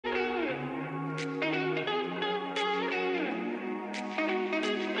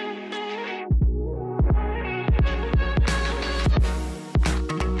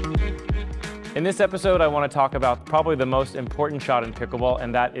In this episode, I want to talk about probably the most important shot in pickleball,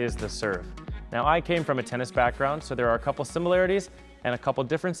 and that is the serve. Now, I came from a tennis background, so there are a couple similarities and a couple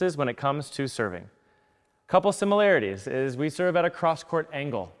differences when it comes to serving. Couple similarities is we serve at a cross-court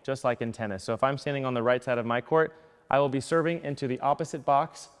angle, just like in tennis. So if I'm standing on the right side of my court, I will be serving into the opposite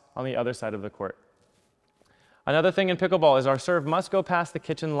box on the other side of the court. Another thing in pickleball is our serve must go past the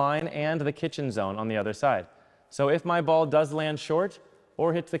kitchen line and the kitchen zone on the other side. So if my ball does land short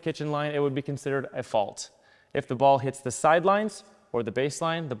or hits the kitchen line, it would be considered a fault. If the ball hits the sidelines or the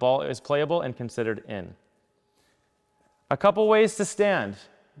baseline, the ball is playable and considered in. A couple ways to stand.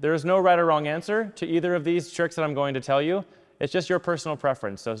 There is no right or wrong answer to either of these tricks that I'm going to tell you. It's just your personal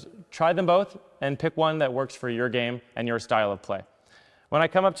preference. So try them both and pick one that works for your game and your style of play. When I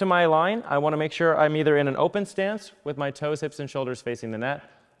come up to my line, I want to make sure I'm either in an open stance with my toes, hips, and shoulders facing the net,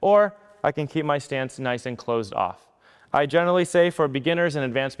 or I can keep my stance nice and closed off. I generally say for beginners and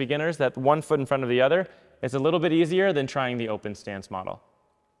advanced beginners that one foot in front of the other is a little bit easier than trying the open stance model.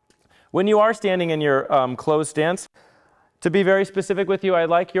 When you are standing in your closed stance, to be very specific with you, I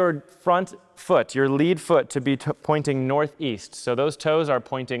like your front foot, your lead foot, to be pointing northeast. So those toes are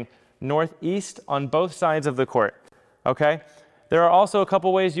pointing northeast on both sides of the court, okay? There are also a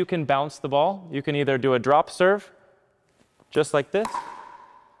couple ways you can bounce the ball. You can either do a drop serve, just like this,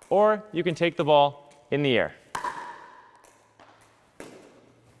 or you can take the ball in the air.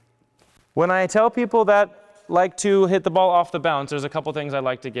 When I tell people that like to hit the ball off the bounce, there's a couple things I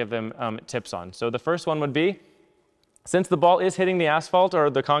like to give them tips on. So the first one would be, since the ball is hitting the asphalt or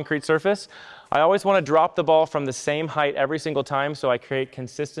the concrete surface, I always want to drop the ball from the same height every single time so I create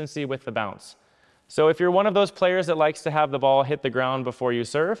consistency with the bounce. So if you're one of those players that likes to have the ball hit the ground before you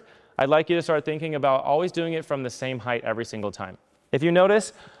serve, I'd like you to start thinking about always doing it from the same height every single time. If you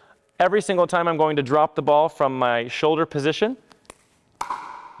notice, every single time I'm going to drop the ball from my shoulder position,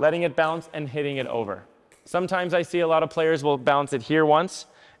 letting it bounce and hitting it over. Sometimes I see a lot of players will bounce it here once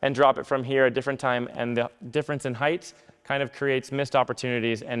and drop it from here a different time, and the difference in height kind of creates missed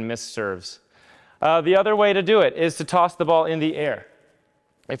opportunities and missed serves. The other way to do it is to toss the ball in the air.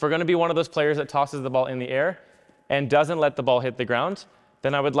 If we're going to be one of those players that tosses the ball in the air and doesn't let the ball hit the ground,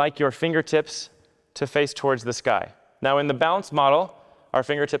 then I would like your fingertips to face towards the sky. Now in the bounce model, our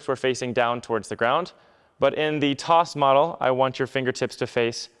fingertips were facing down towards the ground, but in the toss model, I want your fingertips to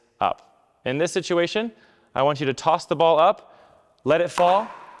face up. In this situation, I want you to toss the ball up, let it fall,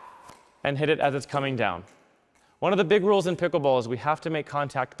 and hit it as it's coming down. One of the big rules in pickleball is we have to make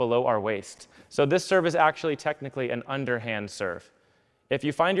contact below our waist. So this serve is actually technically an underhand serve. If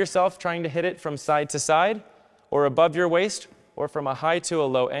you find yourself trying to hit it from side to side, or above your waist, or from a high to a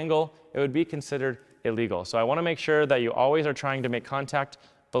low angle, it would be considered illegal. So I want to make sure that you always are trying to make contact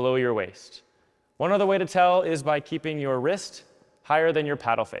below your waist. One other way to tell is by keeping your wrist higher than your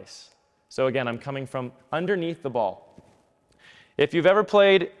paddle face. So again, I'm coming from underneath the ball. If you've ever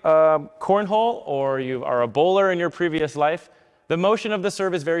played cornhole or you are a bowler in your previous life, the motion of the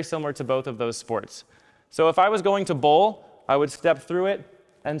serve is very similar to both of those sports. So if I was going to bowl, I would step through it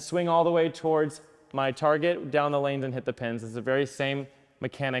and swing all the way towards my target, down the lanes and hit the pins. It's the very same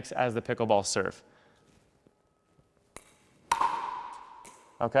mechanics as the pickleball serve.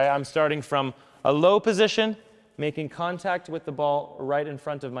 Okay, I'm starting from a low position, making contact with the ball right in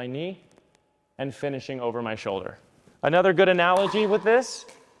front of my knee, and finishing over my shoulder. Another good analogy with this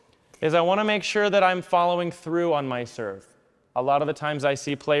is I want to make sure that I'm following through on my serve. A lot of the times I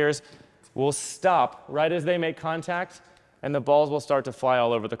see players will stop right as they make contact, and the balls will start to fly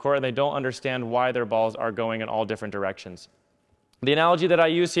all over the court, and they don't understand why their balls are going in all different directions. The analogy that I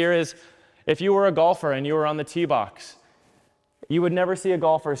use here is if you were a golfer and you were on the tee box, you would never see a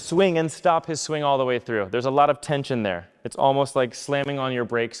golfer swing and stop his swing all the way through. There's a lot of tension there. It's almost like slamming on your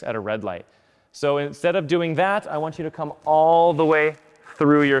brakes at a red light. So instead of doing that, I want you to come all the way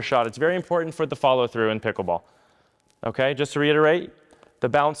through your shot. It's very important for the follow through in pickleball. Okay, just to reiterate, the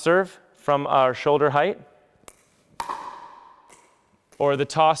bounce serve from our shoulder height, or the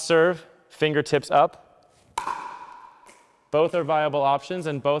toss serve, fingertips up. Both are viable options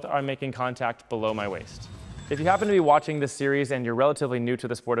and both are making contact below my waist. If you happen to be watching this series and you're relatively new to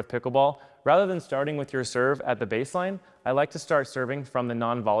the sport of pickleball, rather than starting with your serve at the baseline, I like to start serving from the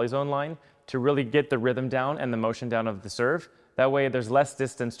non-volley zone line to really get the rhythm down and the motion down of the serve. That way there's less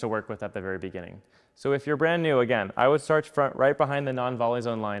distance to work with at the very beginning. So if you're brand new, again, I would start right behind the non-volley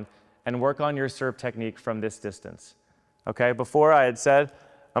zone line and work on your serve technique from this distance. Okay, before I had said,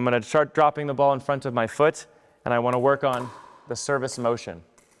 I'm going to start dropping the ball in front of my foot, and I want to work on the service motion.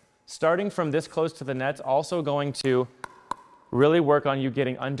 Starting from this close to the net's also going to really work on you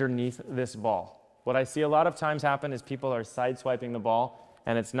getting underneath this ball. What I see a lot of times happen is people are sideswiping the ball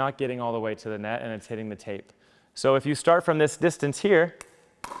and it's not getting all the way to the net and it's hitting the tape. So if you start from this distance here,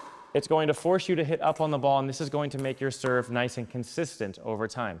 it's going to force you to hit up on the ball, and this is going to make your serve nice and consistent over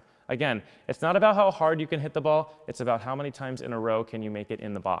time. Again, it's not about how hard you can hit the ball, it's about how many times in a row can you make it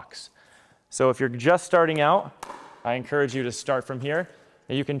in the box. So if you're just starting out, I encourage you to start from here.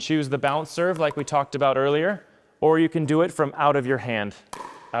 And you can choose the bounce serve like we talked about earlier, or you can do it from out of your hand,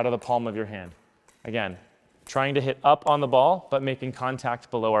 out of the palm of your hand. Again, trying to hit up on the ball, but making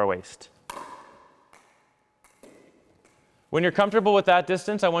contact below our waist. When you're comfortable with that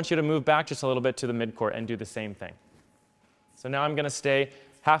distance, I want you to move back just a little bit to the midcourt and do the same thing. So now I'm going to stay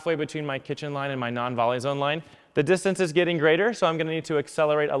halfway between my kitchen line and my non-volley zone line. The distance is getting greater, so I'm going to need to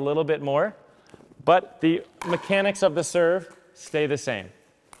accelerate a little bit more, but the mechanics of the serve stay the same.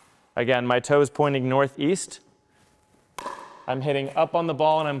 Again, my toe is pointing northeast. I'm hitting up on the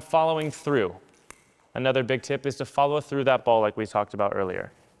ball and I'm following through. Another big tip is to follow through that ball like we talked about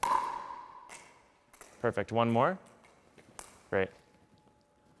earlier. Perfect. One more. Great.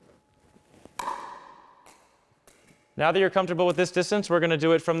 Now that you're comfortable with this distance, we're going to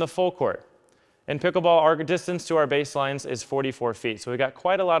do it from the full court. In pickleball, our distance to our baselines is 44 feet, so we've got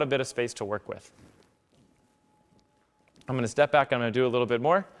quite a bit of space to work with. I'm going to step back and I'm going to do a little bit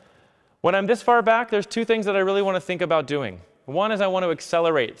more. When I'm this far back, there's two things that I really want to think about doing. One is I want to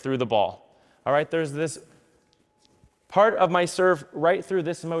accelerate through the ball. All right, there's this part of my serve right through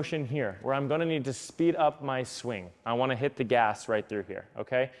this motion here where I'm going to need to speed up my swing. I want to hit the gas right through here,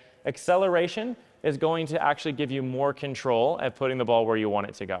 okay? Acceleration is going to actually give you more control at putting the ball where you want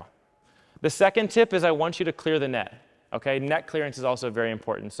it to go. The second tip is I want you to clear the net, okay? Net clearance is also very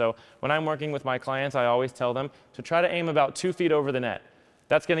important. So when I'm working with my clients, I always tell them to try to aim about 2 feet over the net.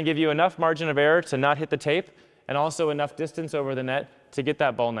 That's going to give you enough margin of error to not hit the tape and also enough distance over the net to get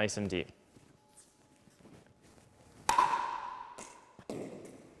that ball nice and deep.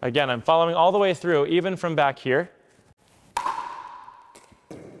 Again, I'm following all the way through, even from back here.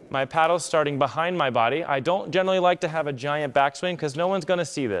 My paddle's starting behind my body. I don't generally like to have a giant backswing because no one's going to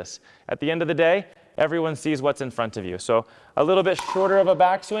see this. At the end of the day, everyone sees what's in front of you. So a little bit shorter of a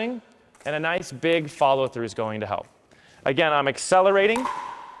backswing and a nice big follow-through is going to help. Again, I'm accelerating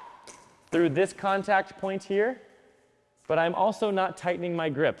through this contact point here, but I'm also not tightening my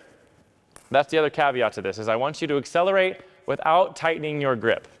grip. That's the other caveat to this, is I want you to accelerate without tightening your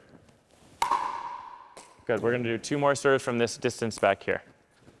grip. Good, we're going to do 2 more serves from this distance back here.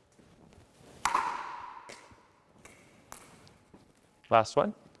 Last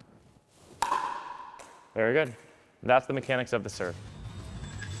one. Very good. That's the mechanics of the serve.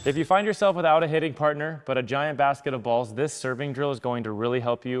 If you find yourself without a hitting partner, but a giant basket of balls, this serving drill is going to really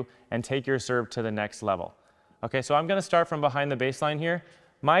help you and take your serve to the next level. Okay, so I'm going to start from behind the baseline here.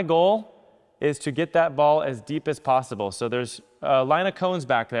 My goal is to get that ball as deep as possible. So there's a line of cones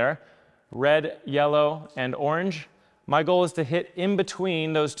back there, red, yellow, and orange. My goal is to hit in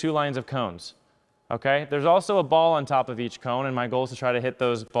between those 2 lines of cones. Okay, there's also a ball on top of each cone, and my goal is to try to hit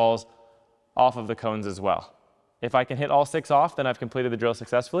those balls off of the cones as well. If I can hit all 6 off, then I've completed the drill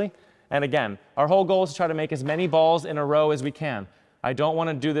successfully. And again, our whole goal is to try to make as many balls in a row as we can. I don't want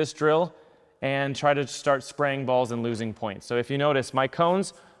to do this drill and try to start spraying balls and losing points. So if you notice, my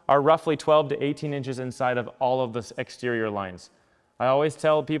cones are roughly 12 to 18 inches inside of all of the exterior lines. I always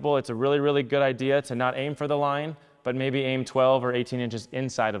tell people it's a really good idea to not aim for the line, but maybe aim 12 or 18 inches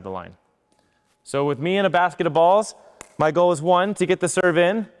inside of the line. So with me and a basket of balls, my goal is 1, to get the serve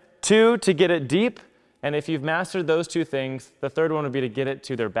in, 2, to get it deep, and if you've mastered those 2 things, the third one would be to get it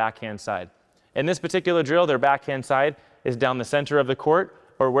to their backhand side. In this particular drill, their backhand side is down the center of the court,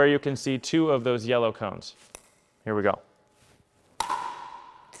 or where you can see 2 of those yellow cones. Here we go.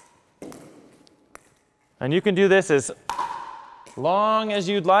 And you can do this as long as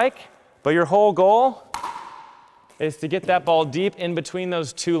you'd like, but your whole goal is to get that ball deep in between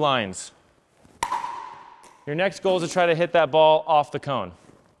those 2 lines. Your next goal is to try to hit that ball off the cone.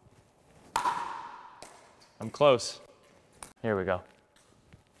 I'm close. Here we go.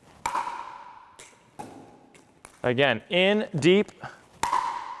 Again, in, deep,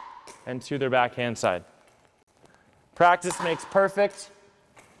 and to their backhand side. Practice makes perfect.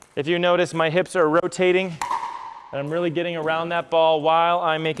 If you notice, my hips are rotating, and I'm really getting around that ball while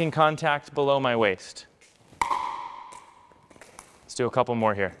I'm making contact below my waist. Let's do a couple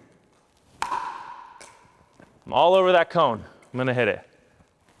more here. I'm all over that cone. I'm going to hit it.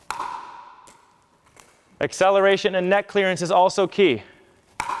 Acceleration and net clearance is also key.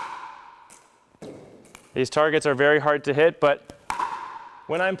 These targets are very hard to hit, but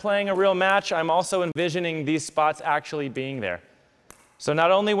when I'm playing a real match, I'm also envisioning these spots actually being there. So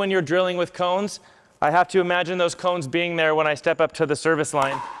not only when you're drilling with cones, I have to imagine those cones being there when I step up to the service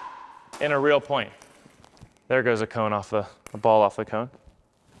line in a real point. There goes a cone off a ball off the cone.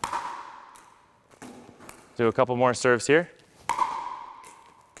 Do a couple more serves here.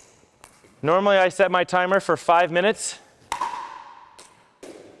 Normally I set my timer for 5 minutes.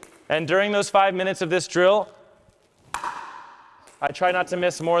 And during those 5 minutes of this drill, I try not to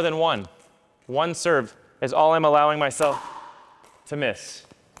miss more than one. One serve is all I'm allowing myself to miss.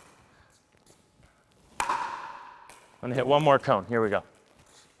 I'm gonna hit one more cone. Here we go.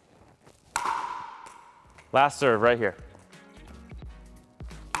 Last serve right here.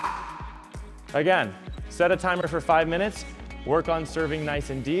 Again, set a timer for 5 minutes, work on serving nice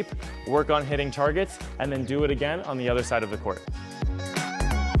and deep, work on hitting targets, and then do it again on the other side of the court.